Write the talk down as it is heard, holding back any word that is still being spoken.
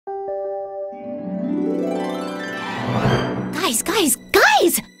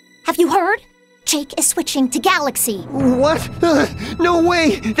Guys! Have you heard? Jake is switching to Galaxy. What? No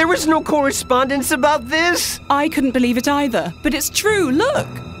way! There was no correspondence about this! I couldn't believe it either, but it's true, look!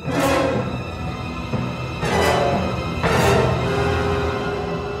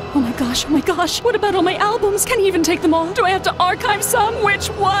 Oh my gosh, what about all my albums? Can he even take them all? Do I have to archive some? Which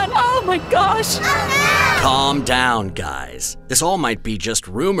one? Oh my gosh! Calm down, guys. This all might be just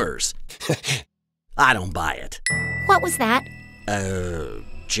rumors. I don't buy it. What was that?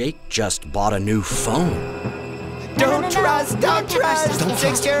 Jake just bought a new phone. Don't trust!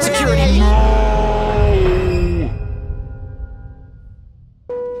 Security!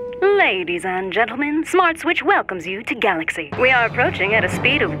 Ladies and gentlemen, Smart Switch welcomes you to Galaxy. We are approaching at a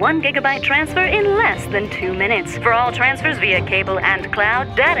speed of 1 gigabyte transfer in less than 2 minutes. For all transfers via cable and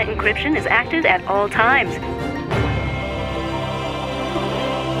cloud, data encryption is active at all times.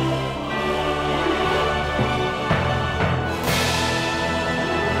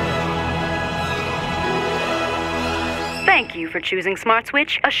 Thank you for choosing Smart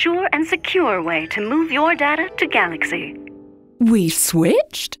Switch, a sure and secure way to move your data to Galaxy. We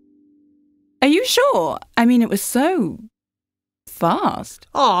switched? Are you sure? I mean, it was so fast.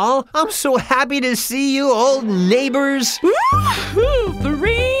 Aw, I'm so happy to see you, old neighbors. Woo-hoo,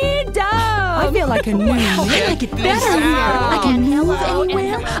 freedom! I feel like a new I like it better here. I can move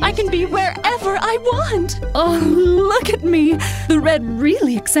anywhere. I can be wherever I want. Oh, look at me. The red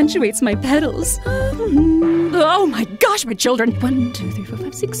really accentuates my petals. Oh my gosh, my children. 1, 2, 3, 4,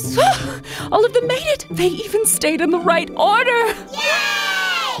 5, 6. All of them made it. They even stayed in the right order.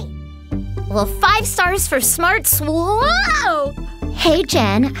 Yay! Well, 5 stars for Smart Whoa! Hey,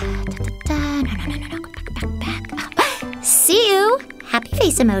 Jen. No. Back. See you. Happy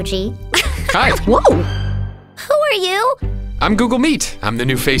face emoji. Hi. Whoa! Who are you? I'm Google Meet. I'm the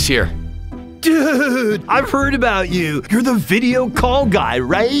new face here. Dude, I've heard about you. You're the video call guy,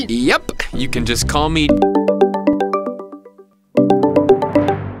 right? Yep. You can just call me.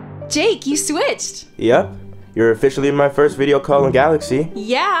 Jake, you switched. Yep. You're officially my first video call in Galaxy.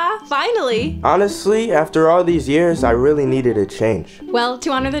 Yeah, finally. Honestly, after all these years, I really needed a change. Well,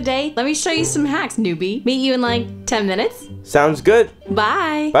 to honor the day, let me show you some hacks, newbie. Meet you in like 10 minutes. Sounds good.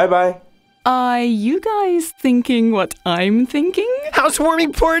 Bye. Bye-bye. Are you guys thinking what I'm thinking?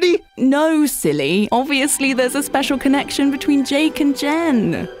 Housewarming party? No, silly. Obviously, there's a special connection between Jake and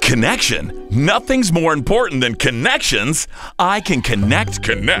Jen. Connection? Nothing's more important than connections. I can connect,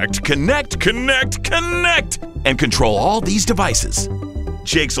 and control all these devices.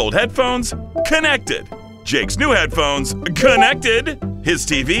 Jake's old headphones, connected. Jake's new headphones, connected. His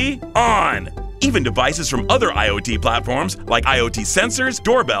TV, on. Even devices from other IoT platforms like IoT sensors,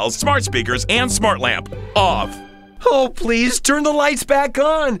 doorbells, smart speakers, and smart lamp, off. Oh, please turn the lights back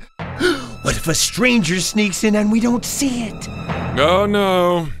on. What if a stranger sneaks in and we don't see it? Oh,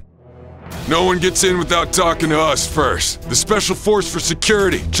 no. No one gets in without talking to us first. The Special Force for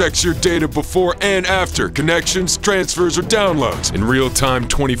Security checks your data before and after connections, transfers, or downloads in real time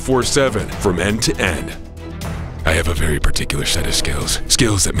 24/7 from end to end. I have a very particular set of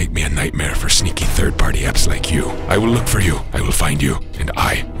skills that make me a nightmare for sneaky third-party apps like you. I will look for you, I will find you, and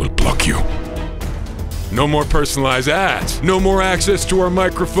I will block you. No more personalized ads. No more access to our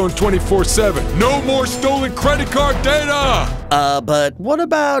microphone 24/7. No more stolen credit card data! But what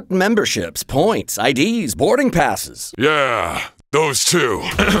about memberships, points, IDs, boarding passes? Yeah, those too.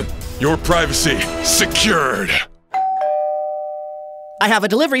 Your privacy secured. I have a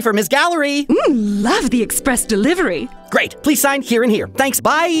delivery for Ms. Gallery. Love the express delivery. Great. Please sign here and here. Thanks.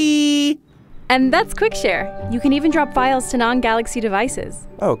 Bye. And that's Quick Share. You can even drop files to non-Galaxy devices.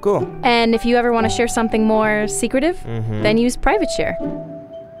 Oh, cool. And if you ever want to share something more secretive, then use Private Share.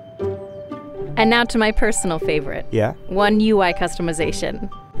 And now to my personal favorite. Yeah? One UI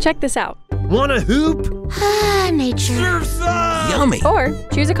customization. Check this out. Want a hoop? Nature. Surf's up! Yummy. Or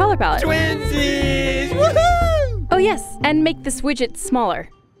choose a color palette. Twinsies! Woohoo! Oh yes, and make this widget smaller.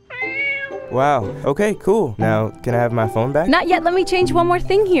 Wow. Okay, cool. Now, can I have my phone back? Not yet, let me change one more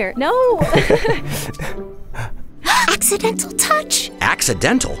thing here. No! Accidental touch.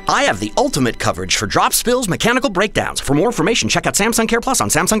 Accidental? I have the ultimate coverage for drop spills, mechanical breakdowns. For more information, check out Samsung Care Plus on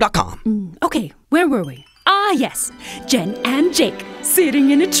Samsung.com. Okay, where were we? Ah, yes. Jen and Jake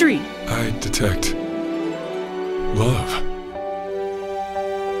sitting in a tree. I detect love.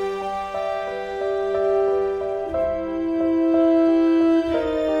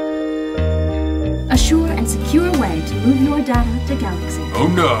 A sure and secure way to move your data to Galaxy. Oh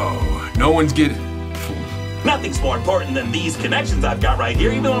no, no one's getting... Nothing's more important than these connections I've got right here,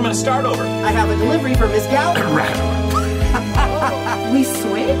 even though I'm going to start over. I have a delivery for Ms. Gallery. We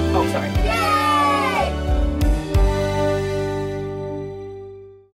switch? Oh, sorry.